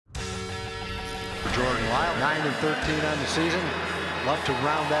Jordan Lyles. 9-13 on the season. Love to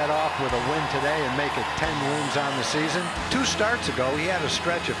round that off with a win today and make it 10 wins on the season. 2 starts ago, he had a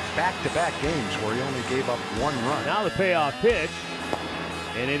stretch of back-to-back games where he only gave up 1 run. Now the payoff pitch,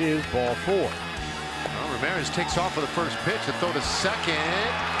 and it is ball 4. Well, Ramirez takes off for the first pitch. The throw to second.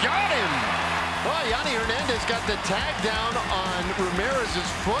 Got him! Well, Yanni Hernandez got the tag down on Ramirez's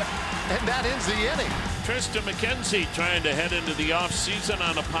foot, and that ends the inning. Tristan McKenzie trying to head into the offseason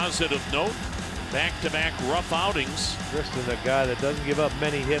on a positive note. Back-to-back rough outings. Tristan, a guy that doesn't give up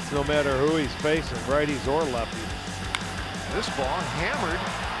many hits no matter who he's facing, righties or lefties. This ball hammered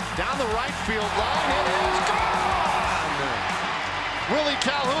down the right field line. It is gone! Willie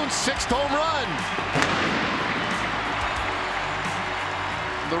Calhoun's 6th home run.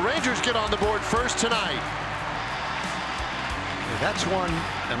 The Rangers get on the board first tonight. That's one,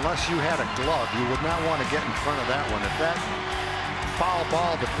 unless you had a glove, you would not want to get in front of that one. If that foul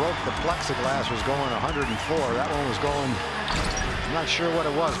ball that broke the plexiglass was going 104, that one was going, I'm not sure what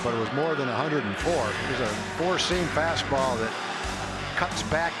it was, but it was more than 104. It was a 4-seam fastball that cuts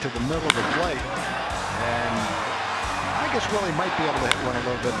back to the middle of the plate. And I guess Willie might be able to hit one a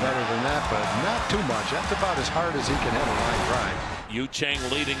little bit better than that, but not too much. That's about as hard as he can hit a line drive. Yu Chang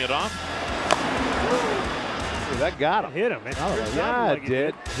leading it off. That got him. Hit him. Yeah, it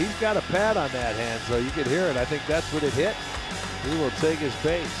did. He's got a pad on that hand, so you could hear it. I think that's what it hit. He will take his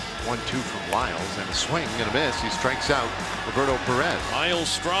base. 1-2 from Lyles, and a swing and a miss. He strikes out Roberto Perez. Lyles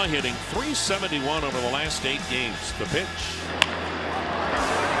straw hitting .371 over the last 8 games. The pitch.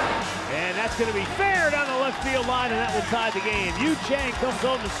 And that's going to be fair down the left field line, and that will tie the game. Yu Chang comes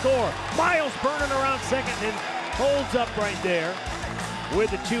home to score. Miles burning around second and holds up right there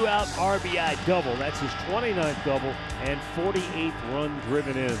with a 2-out RBI double. That's his 29th double and 48th run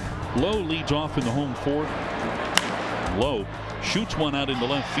driven in. Lowe leads off in the home 4th. Lowe shoots one out into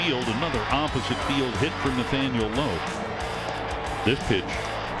left field. Another opposite field hit from Nathaniel Lowe. This pitch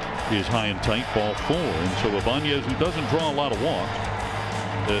is high and tight, ball 4. And so Ibanez, who doesn't draw a lot of walks,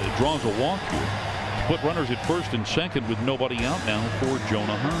 draws a walk here. Put runners at first and second with nobody out now for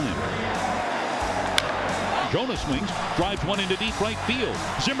Jonah Heim. Jonah swings, drives one into deep right field.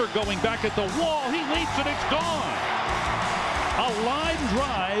 Zimmer going back at the wall. He leaps and it's gone. A line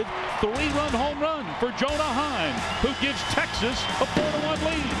drive, 3-run home run for Jonah Heim, who gives Texas a 4-1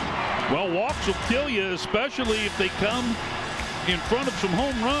 lead. Well, walks will kill you, especially if they come in front of some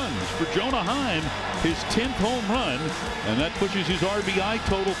home runs. For Jonah Heim, his 10th home run, and that pushes his RBI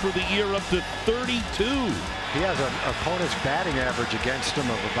total for the year up to 32. He has an opponent's batting average against him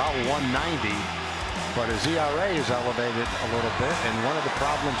of about 190. But his ERA is elevated a little bit, and one of the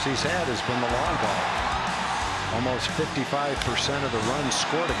problems he's had has been the long ball. Almost 55% of the runs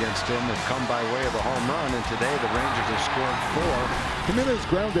scored against him have come by way of a home run, and today the Rangers have scored 4. Jimenez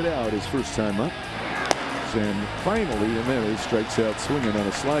grounded out his first time up, and finally Jimenez strikes out swinging on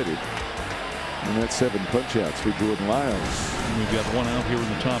a slider. And that's 7 punch-outs for Jordan Lyles. And we've got one out here in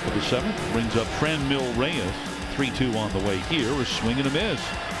the top of the 7th. Brings up Franmil Reyes. 3-2 on the way here. A swing and a miss.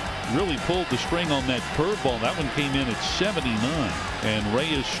 Really pulled the string on that curveball. That one came in at 79, and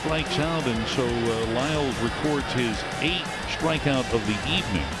Reyes strikes out, and so Lyles records his 8th strikeout of the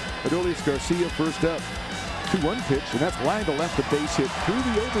evening. Adolis Garcia first up. 2-1 pitch, and that's line to left, a base hit through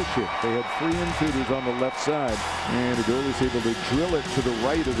the overshift. They had 3 infielders on the left side, and Adolis able to drill it to the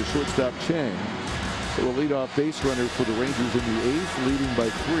right of the shortstop Chang. So a leadoff base runner for the Rangers in the 8th, leading by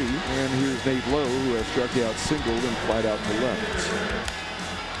 3. And here's Nate Lowe, who has struck out singled and flied out to left.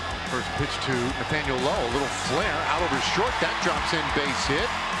 First pitch to Nathaniel Lowe, a little flare out over short. That drops in, base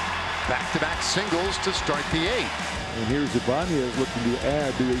hit. Back-to-back singles to start the 8th. And here's Ibanez looking to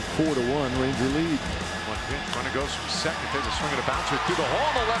add to a 4-1 Ranger lead. 1 pitch, runner goes from second. There's a swing and a bouncer through the hole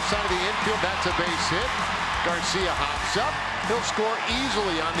on the left side of the infield. That's a base hit. Garcia hops up. He'll score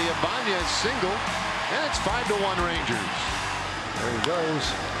easily on the Ibanez single, and it's 5-1 Rangers. There he goes.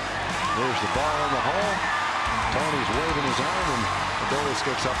 There's the ball in the hole. Tony's waving his arm, and Adolis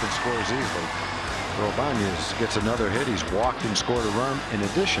gets up and scores easily. Ibanez gets another hit. He's walked and scored a run in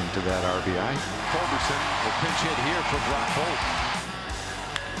addition to that RBI. Culberson will pinch hit here for Brock Holt.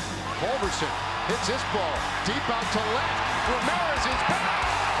 Culberson hits this ball deep out to left. Ramirez is back,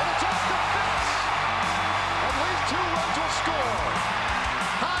 and it's off the fence. At least 2 runs will score.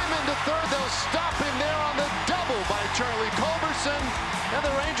 Heim into third. They'll stop him there on the double by Charlie Culberson, and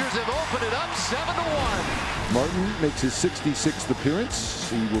the Rangers have opened it up 7-1. Martin makes his 66th appearance.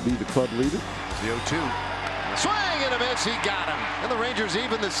 He will be the club leader. The 0-2. Swing and a miss. He got him. And the Rangers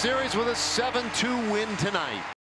even the series with a 7-2 win tonight.